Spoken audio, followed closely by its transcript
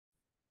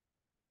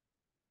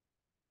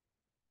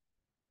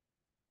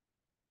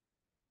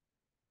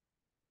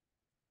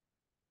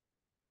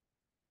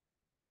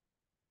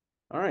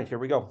All right, here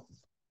we go.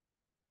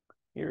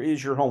 Here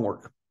is your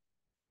homework.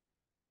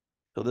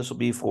 So this will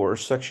be for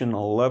section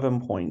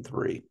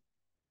 11.3.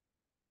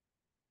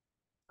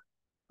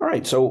 All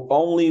right, so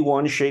only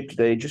one shape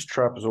today, just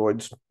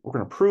trapezoids. We're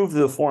going to prove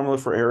the formula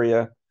for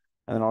area,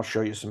 and then I'll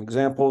show you some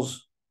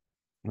examples,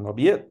 and that'll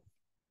be it.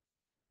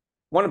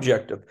 One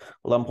objective,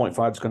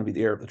 11.5 is going to be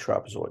the area of the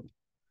trapezoid. All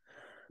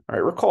right,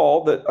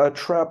 recall that a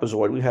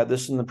trapezoid, we had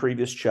this in the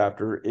previous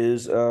chapter,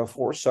 is a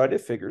four-sided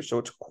figure, so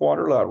it's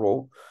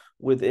quadrilateral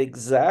with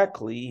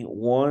exactly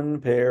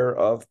one pair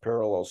of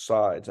parallel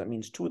sides. That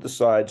means two of the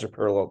sides are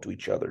parallel to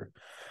each other.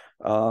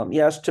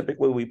 Yes,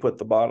 typically we put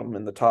the bottom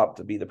and the top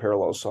to be the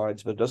parallel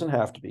sides, but it doesn't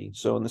have to be.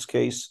 So in this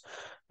case,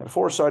 a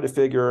four-sided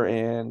figure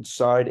and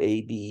side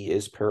AB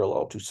is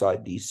parallel to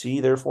side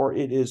DC. Therefore,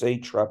 it is a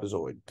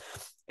trapezoid.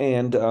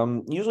 And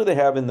usually they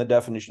have in the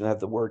definition have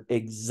the word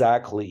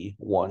exactly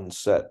one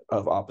set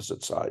of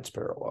opposite sides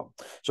parallel.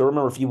 So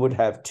remember, if you would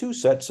have two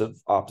sets of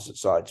opposite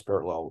sides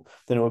parallel,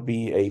 then it would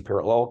be a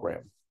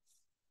parallelogram.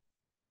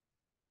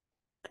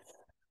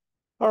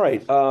 All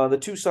right, the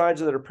two sides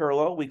that are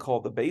parallel, we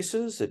call the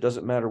bases. It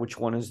doesn't matter which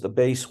one is the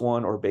base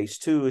one or base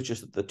two. It's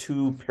just that the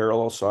two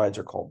parallel sides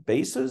are called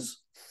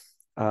bases.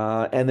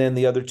 And then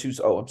the other two,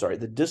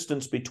 the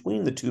distance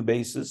between the two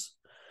bases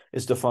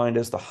is defined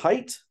as the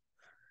height.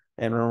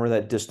 And remember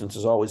that distance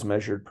is always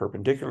measured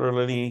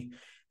perpendicularly.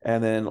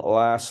 And then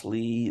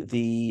lastly,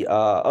 the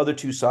other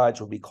two sides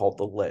will be called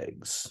the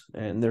legs.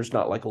 And there's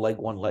not like leg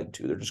one, leg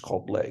two. They're just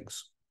called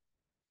legs.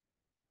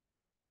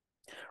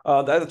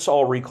 That's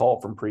all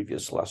recall from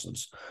previous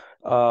lessons.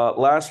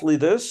 Lastly,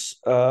 this,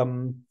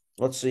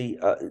 let's see.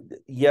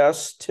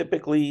 Yes,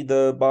 typically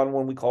the bottom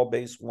one we call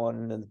base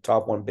one and the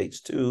top one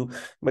base two,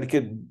 but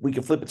we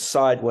could flip it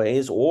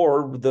sideways,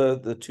 or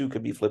the two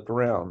could be flipped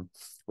around.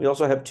 We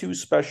also have two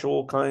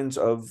special kinds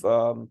of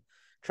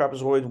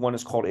trapezoid. One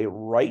is called a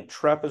right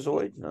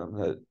trapezoid. I'm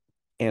going to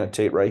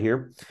annotate right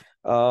here.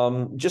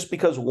 Just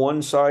because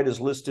one side is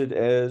listed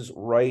as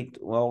right,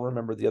 well,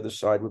 remember the other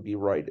side would be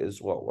right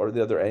as well, or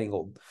the other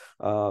angle.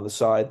 The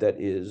side that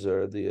is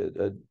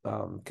the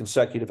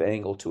consecutive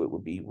angle to it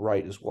would be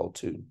right as well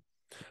too.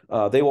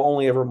 They will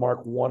only ever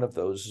mark one of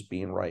those as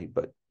being right,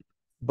 but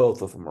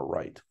both of them are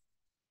right.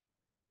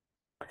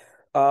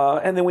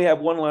 And then we have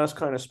one last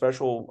kind of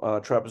special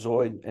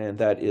trapezoid, and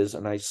that is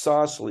an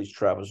isosceles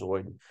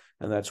trapezoid,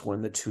 and that's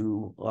when the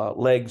two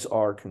legs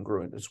are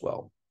congruent as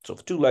well. So if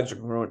the two legs are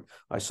congruent,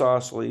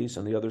 isosceles,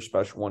 and the other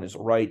special one is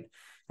right,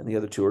 and the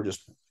other two are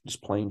just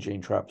plain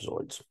Jane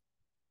trapezoids.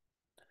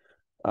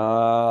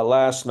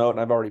 Last note, and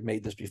I've already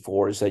made this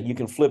before, is that you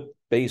can flip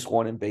base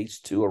one and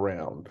base two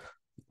around.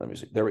 Let me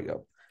see. There we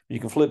go. You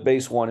can flip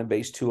base one and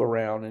base two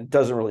around, and it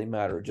doesn't really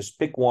matter. Just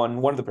pick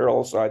one. One of the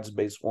parallel sides is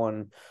base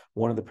one.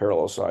 One of the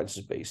parallel sides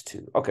is base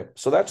two. Okay,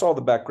 so that's all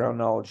the background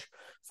knowledge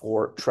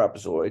for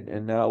trapezoid.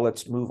 And now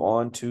let's move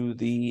on to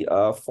the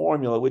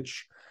formula,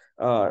 which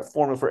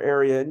formula for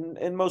area.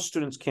 And most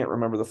students can't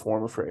remember the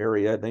formula for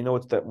area. They know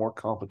it's that more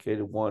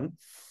complicated one.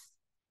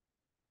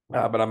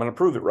 But I'm going to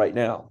prove it right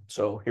now.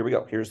 So here we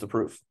go. Here's the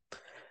proof.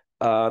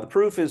 The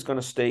proof is going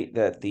to state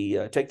that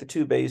take the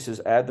two bases,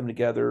 add them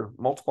together,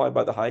 multiply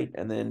by the height,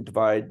 and then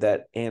divide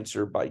that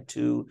answer by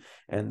 2,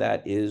 and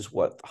that is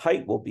what the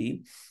height will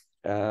be,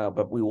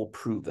 but we will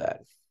prove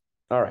that.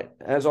 All right,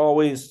 as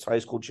always, it's high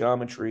school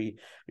geometry.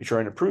 You're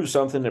trying to prove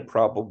something that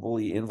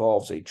probably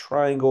involves a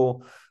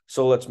triangle,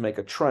 so let's make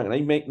a triangle.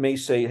 Now, you may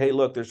say, hey,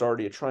 look, there's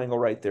already a triangle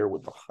right there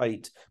with the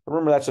height. But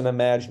remember, that's an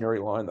imaginary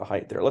line, the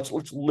height there. Let's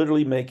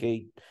literally make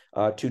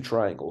two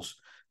triangles.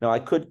 Now, I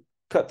could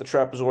cut the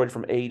trapezoid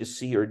from A to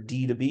C or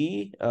D to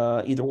B.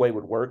 Either way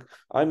would work.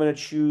 I'm going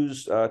to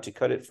choose to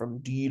cut it from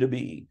D to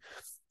B.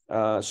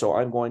 So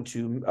I'm going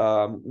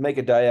to make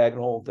a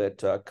diagonal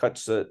that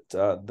cuts the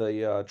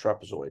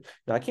trapezoid.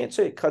 Now, I can't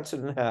say it cuts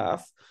it in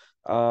half.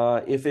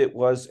 If it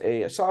was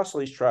a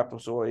isosceles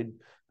trapezoid,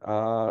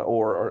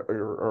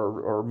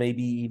 or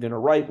maybe even a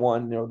right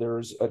one,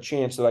 there's a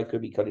chance that I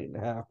could be cutting it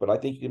in half. But I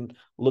think you can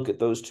look at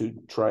those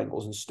two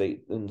triangles and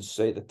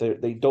say that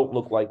they don't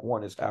look like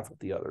one is half of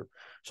the other.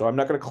 So I'm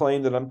not going to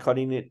claim that I'm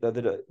cutting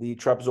the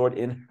trapezoid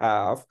in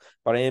half,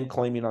 but I am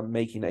claiming I'm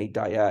making a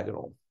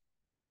diagonal.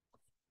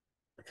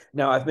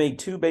 Now, I've made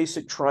two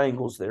basic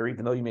triangles there,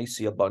 even though you may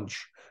see a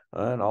bunch.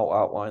 And I'll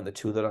outline the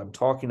two that I'm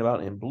talking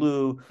about in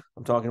blue.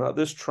 I'm talking about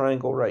this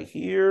triangle right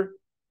here,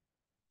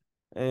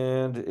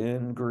 and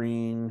in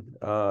green,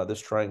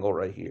 this triangle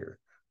right here.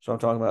 So I'm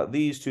talking about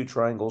these two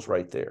triangles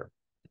right there.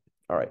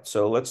 All right,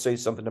 so let's say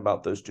something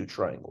about those two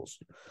triangles.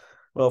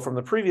 Well, from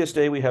the previous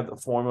day, we have the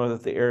formula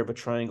that the area of a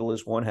triangle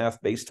is 1/2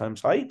 base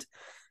times height.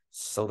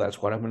 So that's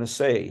what I'm going to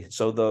say.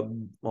 So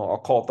I'll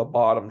call it the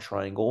bottom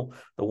triangle,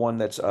 the one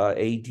that's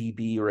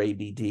ADB or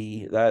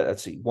ABD.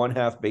 Let's see,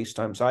 1/2 base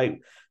times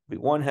height would be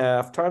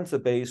 1/2 times the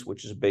base,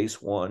 which is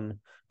base 1,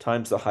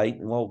 times the height.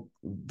 Well,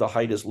 the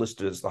height is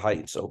listed as the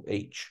height, so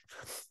H.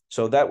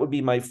 So that would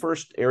be my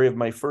first area of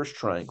my first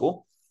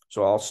triangle.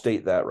 So I'll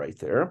state that right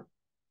there.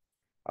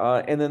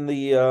 And then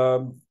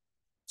the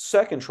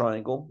second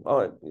triangle,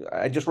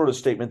 I just wrote a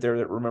statement there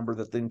that remember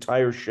that the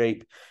entire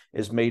shape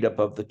is made up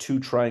of the two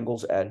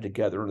triangles added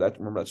together.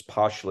 Remember, that's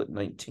postulate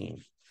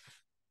 19.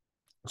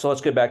 So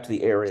let's get back to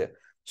the area.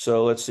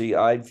 So let's see,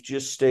 I've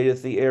just stated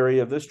the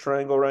area of this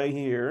triangle right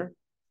here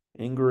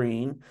in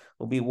green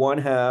will be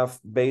 1/2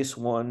 base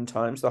 1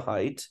 times the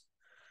height.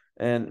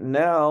 And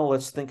now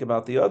let's think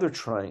about the other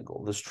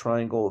triangle, this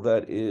triangle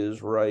that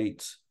is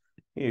right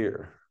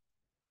here.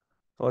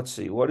 Let's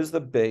see, what is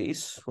the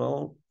base?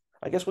 Well,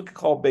 I guess we could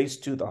call base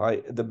 2 the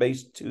height, the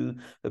base 2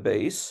 the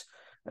base.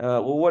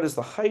 Well, what is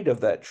the height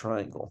of that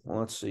triangle? Well,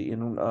 let's see,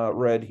 in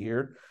red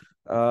here.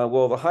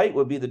 Well, the height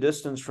would be the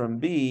distance from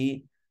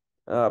B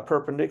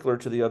perpendicular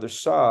to the other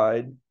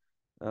side.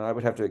 I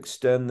would have to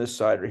extend this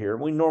side right here.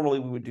 We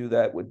would do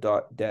that with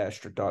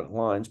dashed or dotted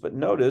lines, but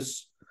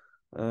notice,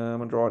 I'm going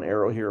to draw an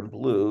arrow here in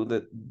blue,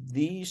 that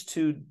these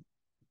two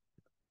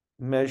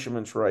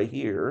measurements right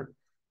here,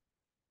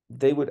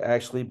 they would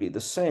actually be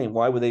the same.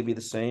 Why would they be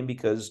the same?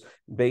 Because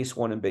base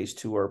 1 and base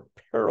 2 are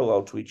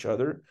parallel to each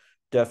other.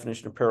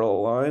 Definition of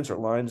parallel lines are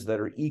lines that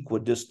are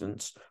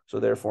equidistant. So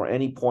therefore,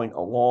 any point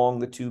along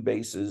the two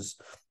bases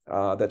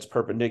that's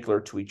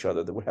perpendicular to each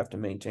other that would have to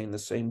maintain the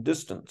same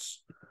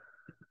distance.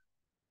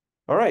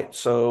 All right,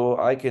 so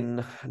I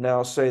can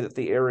now say that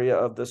the area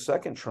of the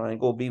second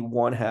triangle will be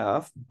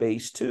 1/2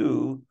 base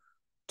 2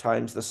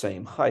 times the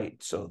same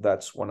height. So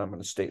that's what I'm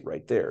going to state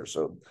right there.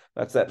 So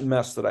that's that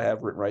mess that I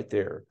have written right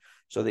there.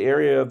 So the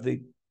area of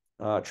the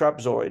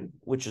trapezoid,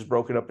 which is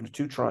broken up into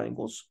two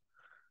triangles,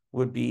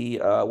 would be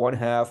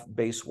 1/2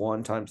 base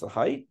 1 times the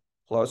height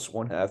plus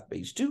 1/2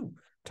 base 2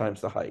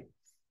 times the height.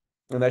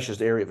 And that's just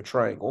the area of a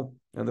triangle.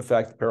 And the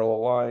fact that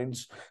parallel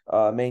lines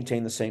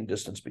maintain the same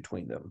distance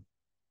between them.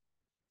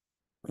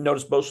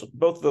 Notice both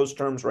of those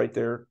terms right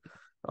there.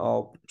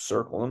 I'll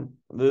circle them.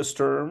 This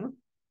term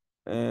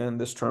and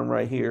this term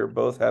right here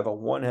both have a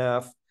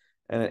 1/2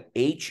 and an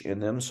h in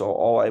them. So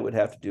all I would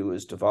have to do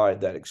is divide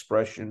that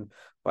expression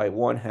by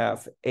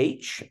 1/2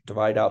 h,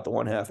 divide out the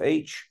 1/2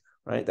 h,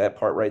 right? That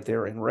part right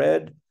there in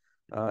red.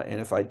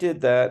 And if I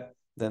did that,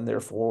 then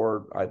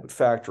therefore I would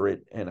factor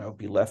it and I would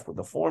be left with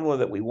the formula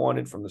that we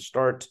wanted from the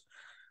start,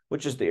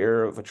 which is the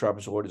area of a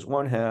trapezoid is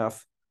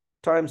 1/2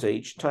 times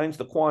h times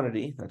the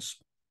quantity.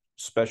 That's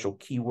special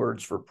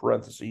keywords for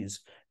parentheses,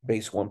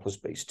 base 1 plus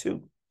base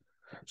 2.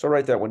 So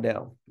write that one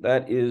down.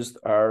 That is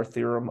our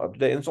theorem of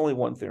today. And it's only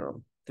one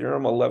theorem,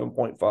 theorem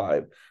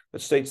 11.5,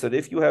 that states that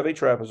if you have a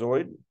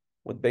trapezoid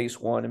with base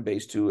 1 and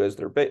base 2 as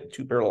their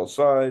two parallel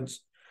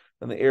sides,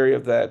 then the area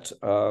of that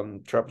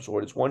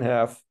trapezoid is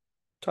 1/2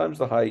 times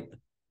the height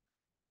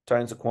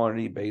times the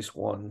quantity, base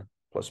 1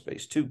 plus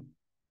base 2.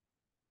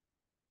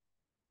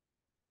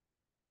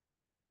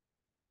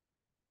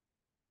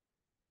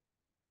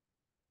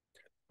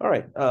 All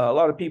right, a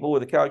lot of people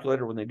with a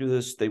calculator, when they do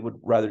this, they would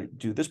rather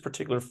do this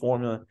particular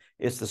formula.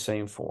 It's the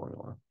same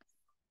formula.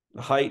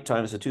 The height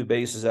times the two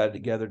bases added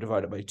together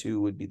divided by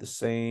 2 would be the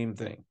same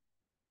thing.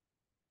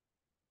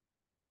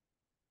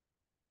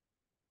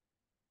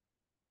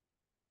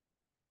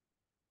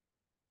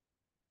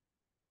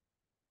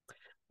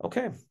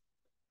 Okay,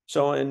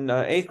 so in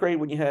 8th grade,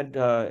 when you had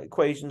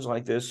equations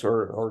like this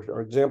or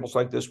examples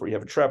like this where you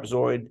have a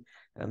trapezoid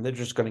and they're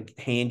just going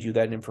to hand you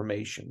that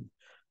information,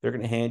 they're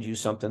going to hand you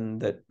something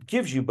that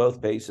gives you both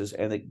bases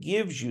and that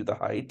gives you the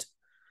height.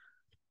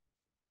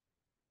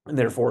 And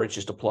therefore, it's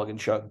just a plug and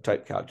chug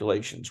type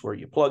calculations where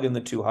you plug in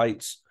the two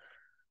heights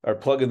or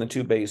plug in the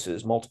two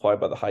bases, multiply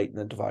by the height, and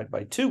then divide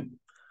by 2.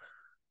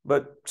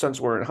 But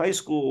since we're in high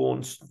school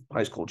and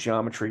high school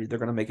geometry, they're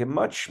going to make it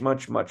much,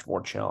 much, much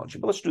more challenging.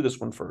 But let's do this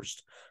one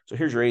first. So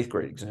here's your 8th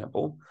grade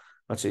example.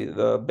 Let's see,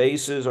 the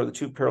bases are the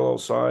two parallel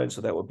sides.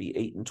 So that would be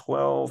 8 and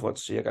 12.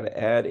 Let's see, I got to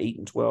add 8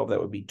 and 12. That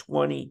would be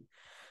 20.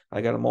 I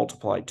got to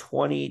multiply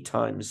 20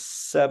 times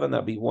 7.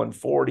 That'd be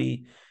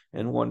 140.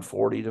 And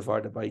 140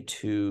 divided by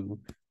 2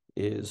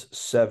 is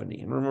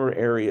 70. And remember,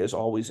 area is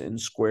always in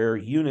square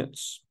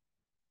units.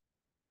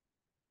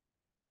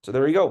 So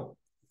there you go.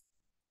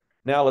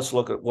 Now let's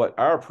look at what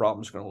our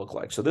problem is going to look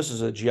like. So this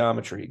is a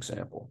geometry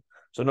example.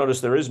 So notice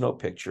there is no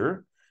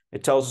picture.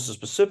 It tells us a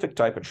specific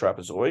type of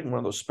trapezoid, and one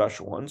of those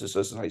special ones. It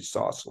says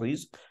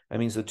isosceles. That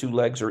means the two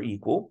legs are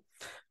equal.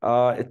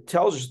 It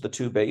tells us the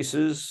two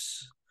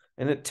bases,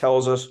 and it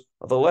tells us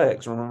the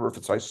legs. Remember, if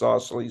it's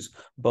isosceles,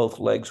 both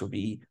legs would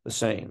be the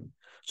same.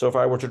 So if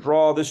I were to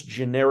draw this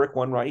generic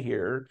one right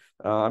here,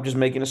 I'm just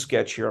making a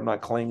sketch here. I'm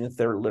not claiming that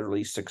they're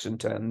literally 6 and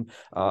 10.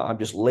 I'm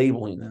just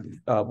labeling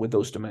them with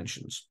those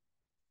dimensions.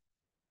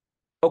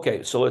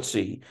 Okay, so let's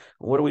see.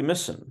 What are we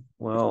missing?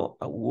 Well,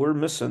 we're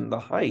missing the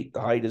height.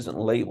 The height isn't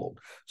labeled.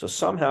 So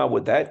somehow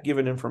with that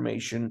given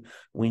information,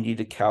 we need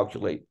to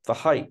calculate the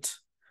height.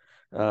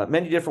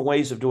 Many different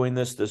ways of doing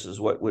this. This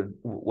is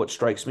what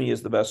strikes me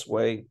as the best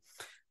way.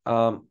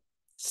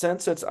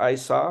 Since it's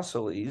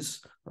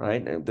isosceles,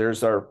 right, and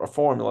there's our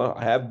formula.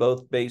 I have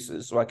both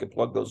bases, so I can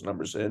plug those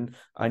numbers in.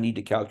 I need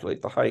to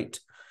calculate the height.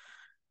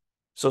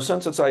 So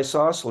since it's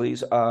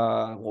isosceles,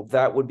 well,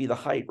 that would be the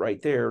height right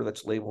there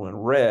that's labeled in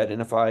red.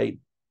 And if I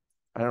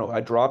I don't know,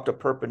 I dropped a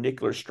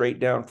perpendicular straight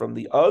down from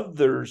the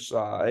other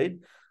side.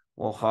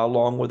 Well, how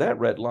long would that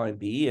red line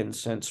be? And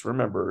since,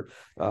 remember,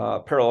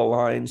 parallel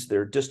lines,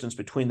 their distance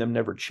between them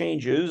never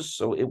changes,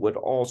 so it would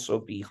also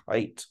be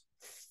height.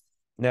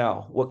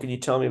 Now, what can you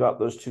tell me about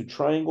those two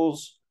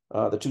triangles?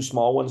 The two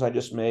small ones I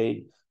just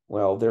made?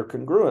 Well, they're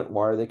congruent.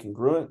 Why are they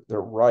congruent?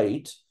 They're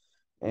right.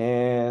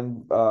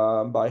 And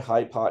by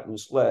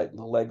hypotenuse leg,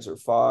 the legs are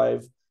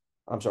 5.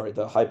 I'm sorry,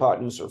 the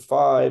hypotenuse are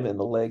 5 and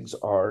the legs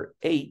are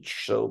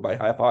h. So by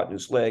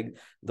hypotenuse leg,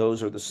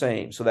 those are the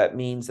same. So that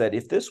means that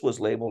if this was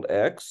labeled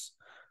x,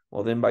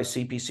 well, then by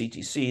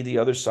CP/CTC, the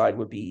other side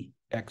would be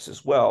x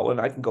as well.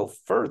 And I can go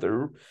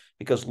further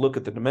because look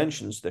at the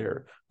dimensions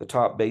there. The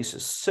top base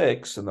is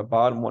 6 and the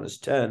bottom one is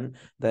 10.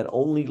 That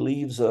only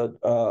leaves a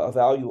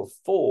value of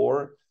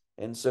 4.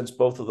 And since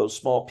both of those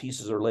small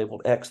pieces are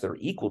labeled x, they're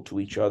equal to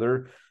each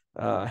other.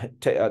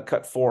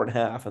 Cut 4 in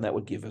half, and that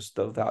would give us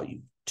the value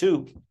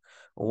 2.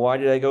 Why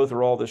did I go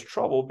through all this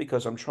trouble?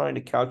 Because I'm trying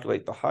to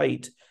calculate the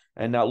height.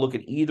 And now look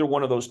at either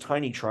one of those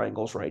tiny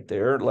triangles right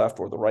there, left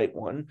or the right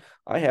one.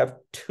 I have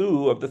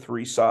 2 of the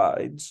 3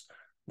 sides.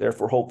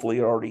 Therefore, hopefully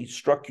it already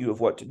struck you of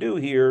what to do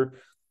here.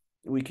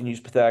 We can use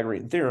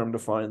Pythagorean theorem to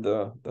find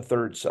the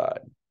third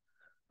side.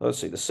 Let's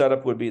see, the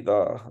setup would be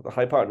the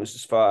hypotenuse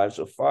is 5.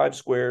 So 5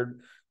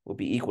 squared will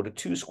be equal to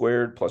 2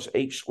 squared plus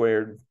h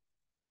squared.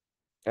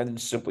 And then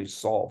simply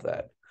solve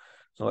that.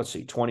 So let's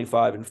see,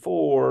 25 and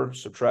 4,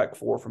 subtract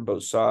 4 from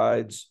both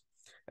sides,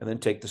 and then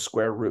take the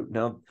square root.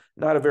 Now,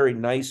 not a very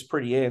nice,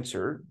 pretty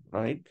answer,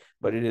 right?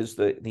 But it is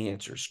the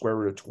answer, square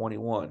root of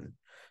 21.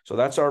 So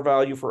that's our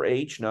value for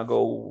h. Now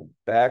go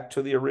back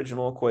to the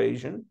original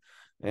equation,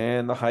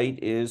 and the height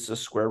is the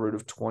square root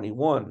of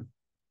 21.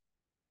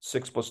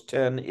 6 plus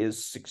 10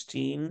 is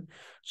 16,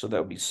 so that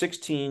would be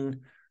 16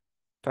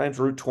 times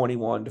root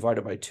 21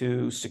 divided by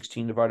 2.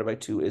 16 divided by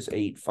 2 is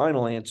 8.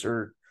 Final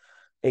answer,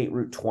 8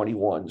 root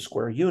 21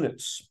 square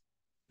units.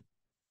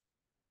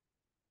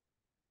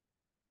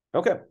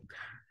 Okay,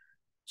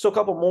 so a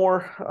couple more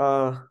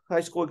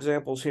high school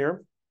examples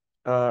here.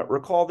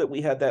 Recall that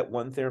we had that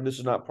one theorem. This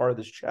is not part of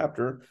this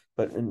chapter,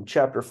 but in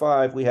chapter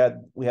 5, we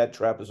had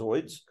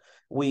trapezoids.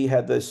 We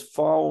had this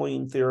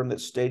following theorem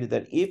that stated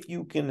that if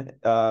you can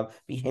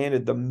be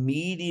handed the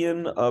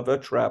median of a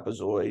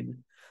trapezoid,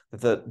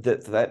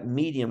 that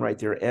median right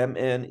there,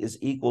 MN, is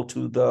equal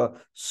to the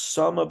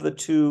sum of the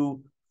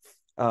two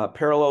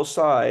parallel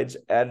sides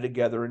added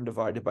together and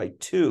divided by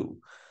 2.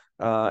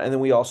 And then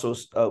we also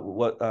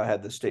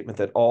had the statement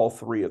that all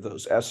 3 of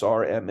those,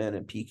 SR, MN,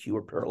 and PQ,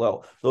 are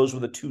parallel. Those were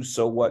the 2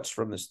 so whats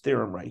from this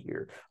theorem right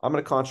here. I'm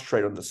going to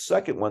concentrate on the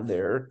second one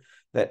there,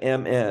 that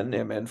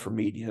MN for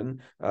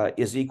median,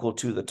 is equal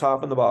to the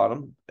top and the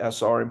bottom,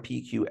 SR and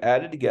PQ,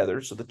 added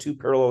together. So the 2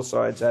 parallel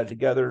sides added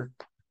together,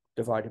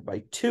 divided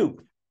by 2.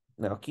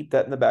 Now keep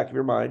that in the back of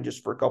your mind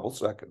just for a couple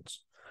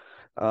seconds.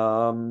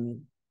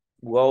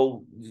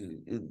 Well,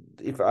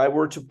 if I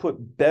were to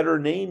put better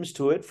names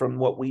to it from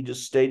what we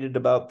just stated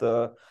about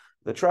the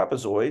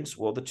trapezoids,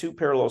 well, the 2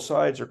 parallel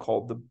sides are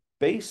called the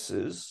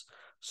bases.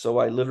 So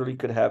I literally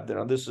could have,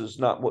 now this is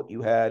not what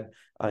you had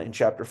in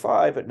chapter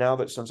 5, but now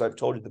that since I've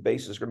told you the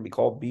bases are going to be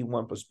called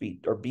B1 plus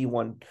B, or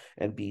B1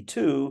 and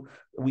B2,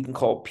 we can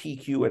call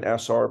PQ and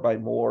SR by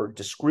more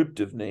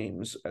descriptive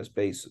names as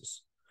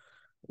bases.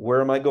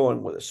 Where am I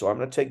going with this? So I'm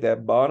going to take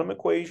that bottom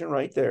equation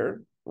right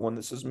there, the one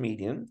that says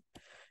median,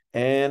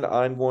 and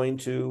I'm going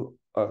to,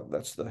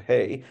 that's the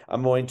hay,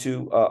 I'm going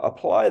to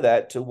apply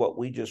that to what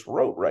we just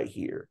wrote right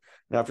here.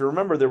 Now, if you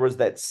remember, there was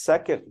that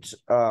second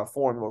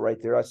formula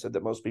right there. I said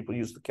that most people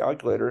use the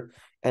calculator,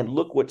 and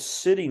look what's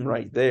sitting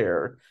right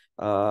there.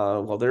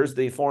 Well, there's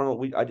the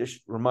formula I just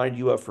remind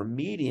you of for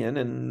median,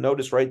 and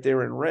notice right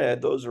there in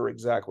red, those are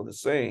exactly the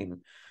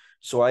same.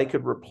 So I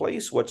could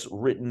replace what's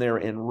written there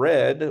in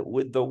red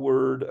with the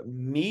word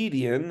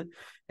median,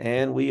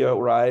 and we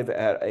arrive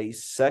at a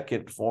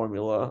second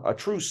formula, a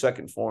true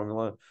second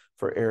formula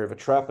for area of a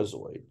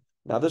trapezoid.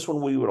 Now, this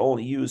one we would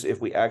only use if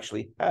we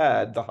actually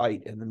had the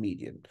height and the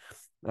median.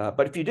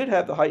 But if you did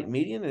have the height and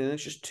median, and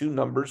it's just 2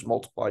 numbers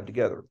multiplied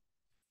together.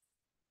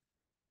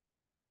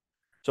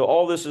 So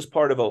all this is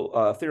part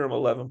of theorem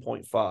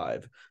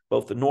 11.5,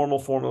 both the normal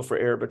formula for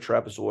area of a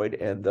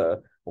trapezoid and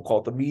we'll call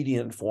it the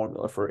median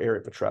formula for area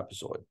of a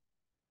trapezoid.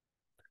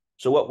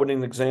 So what would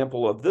an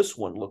example of this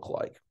one look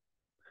like?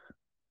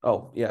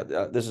 Oh, yeah,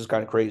 this is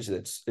kind of crazy.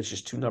 It's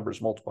just 2 numbers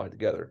multiplied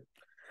together.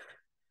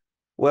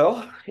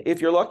 Well,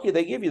 if you're lucky,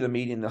 they give you the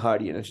median and the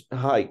height.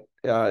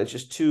 It's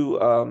just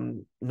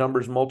 2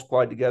 numbers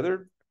multiplied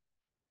together,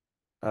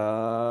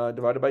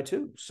 divided by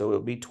 2. So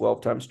it'll be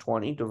 12 times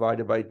 20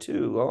 divided by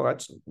 2. Well,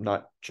 that's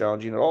not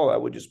challenging at all.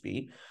 That would just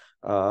be,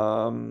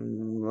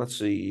 let's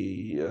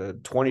see,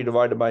 20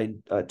 divided by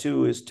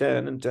 2 is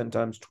 10, and 10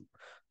 times,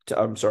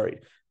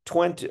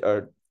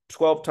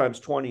 12 times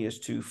 20 is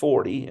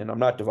 240, and I'm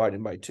not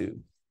dividing by 2.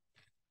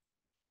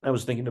 I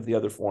was thinking of the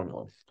other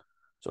formula.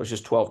 So it's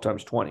just 12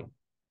 times 20.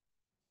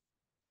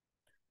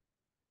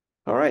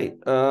 All right.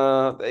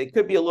 It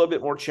could be a little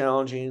bit more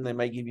challenging. They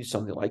might give you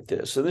something like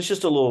this. And it's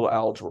just a little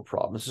algebra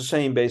problem. It's the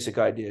same basic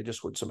idea,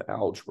 just with some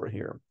algebra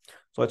here.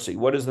 So let's see.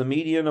 What is the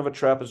median of a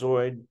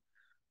trapezoid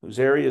whose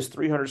area is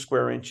 300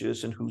 square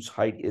inches and whose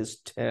height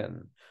is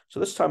 10? So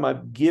this time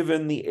I've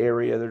given the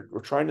area.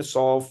 We're trying to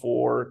solve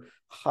for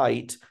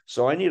height.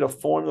 So I need a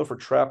formula for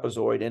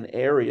trapezoid and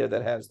area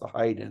that has the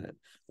height in it.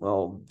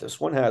 Well, this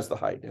one has the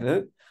height in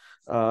it.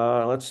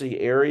 Let's see,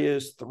 area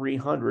is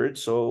 300.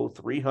 So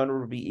 300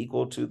 would be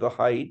equal to the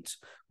height,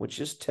 which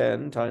is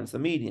 10 times the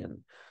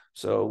median.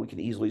 So we can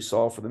easily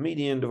solve for the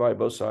median, divide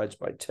both sides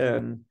by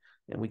 10,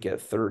 and we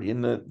get 30.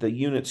 And the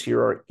units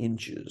here are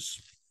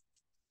inches.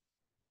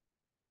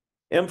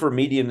 M for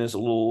median is a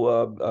little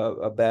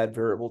a bad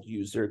variable to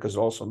use there because it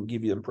also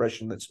give you the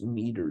impression that's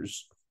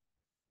meters.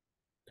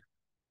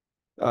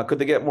 Could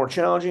they get more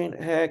challenging?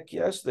 Heck,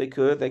 yes, they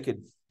could. They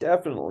could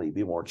definitely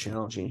be more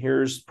challenging.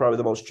 Here's probably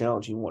the most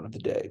challenging one of the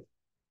day.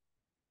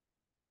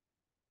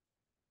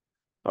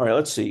 All right,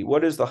 let's see.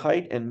 What is the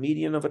height and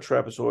median of a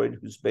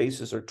trapezoid whose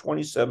bases are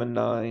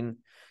 27.9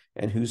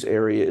 and whose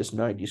area is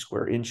 90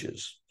 square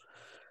inches?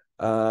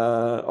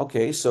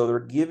 Okay, so they're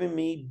giving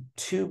me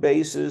two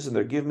bases and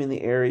they're giving me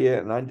the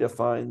area, and I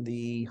define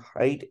the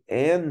height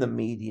and the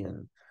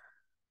median.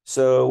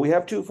 So we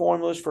have two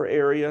formulas for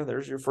area.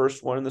 There's your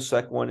first one, and the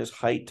second one is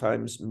height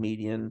times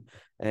median.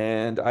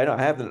 And I don't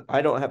have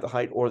the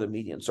height or the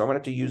median. So I'm gonna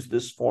have to use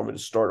this formula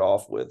to start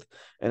off with.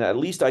 And at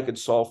least I could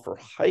solve for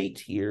height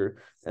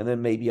here, and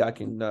then maybe I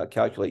can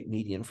calculate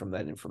median from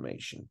that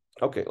information.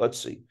 Okay, let's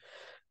see.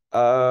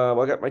 Well,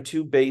 I got my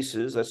two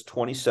bases. That's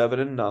 27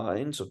 and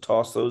 9. So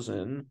toss those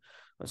in.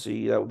 Let's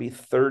see, that would be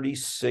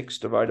 36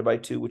 divided by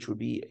 2, which would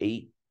be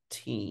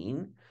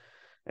 18.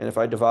 And if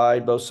I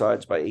divide both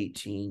sides by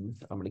 18,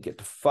 I'm going to get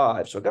to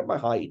 5. So I got my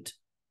height.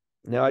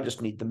 Now I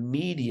just need the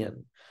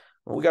median.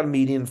 Well, we got a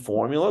median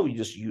formula. We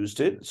just used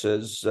it. It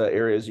says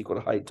area is equal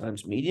to height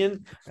times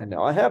median. And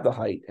now I have the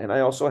height, and I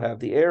also have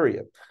the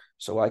area.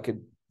 So I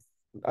could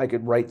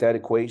write that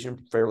equation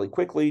fairly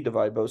quickly,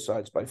 divide both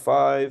sides by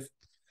 5,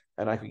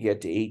 and I could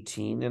get to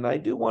 18. And I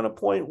do want to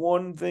point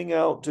one thing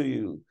out to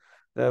you.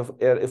 Now,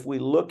 if we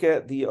look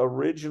at the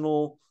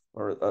original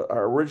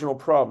our original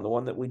problem, the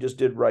one that we just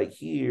did right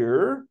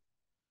here,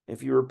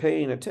 if you were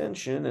paying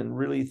attention and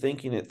really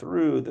thinking it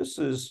through, this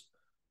is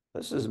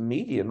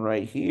median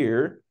right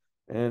here.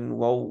 And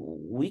well,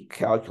 we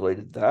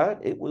calculated that.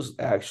 It was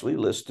actually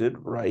listed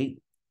right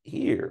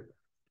here.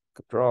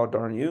 Draw,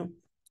 darn you.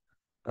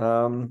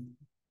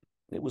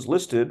 It was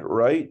listed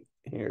right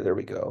here. There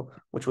we go,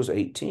 which was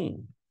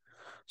 18.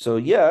 So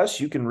yes,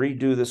 you can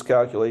redo this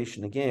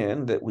calculation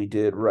again that we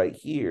did right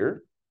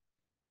here,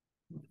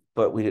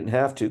 but we didn't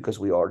have to because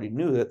we already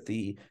knew that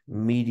the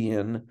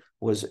median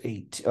was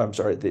 8. I'm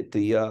sorry, that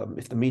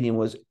if the median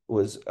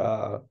was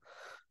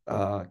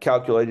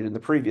calculated in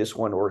the previous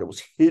one, or it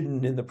was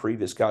hidden in the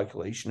previous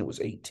calculation, it was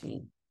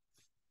 18.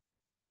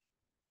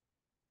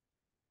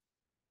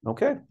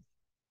 Okay,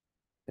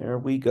 there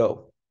we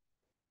go.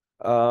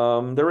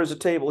 There is a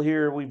table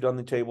here. We've done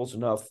the tables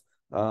enough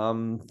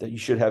that you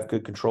should have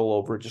good control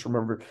over. Just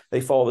remember, they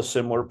follow a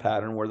similar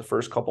pattern where the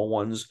first couple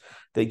ones,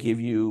 they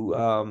give you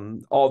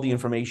all the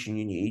information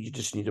you need. You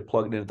just need to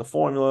plug it into the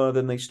formula.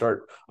 Then they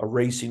start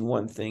erasing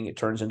one thing. It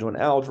turns into an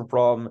algebra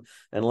problem.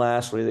 And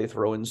lastly, they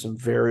throw in some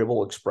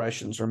variable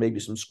expressions or maybe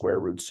some square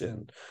roots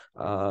in.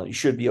 You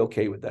should be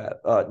okay with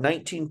that.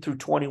 19 through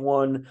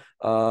 21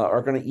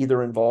 are going to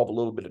either involve a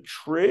little bit of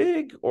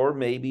trig or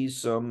maybe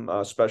some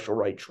special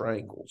right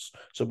triangles.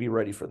 So be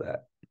ready for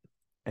that.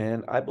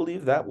 And I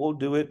believe that will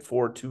do it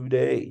for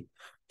today.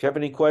 If you have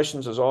any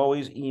questions, as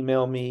always,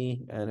 email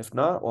me. And if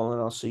not, well, then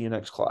I'll see you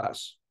next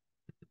class.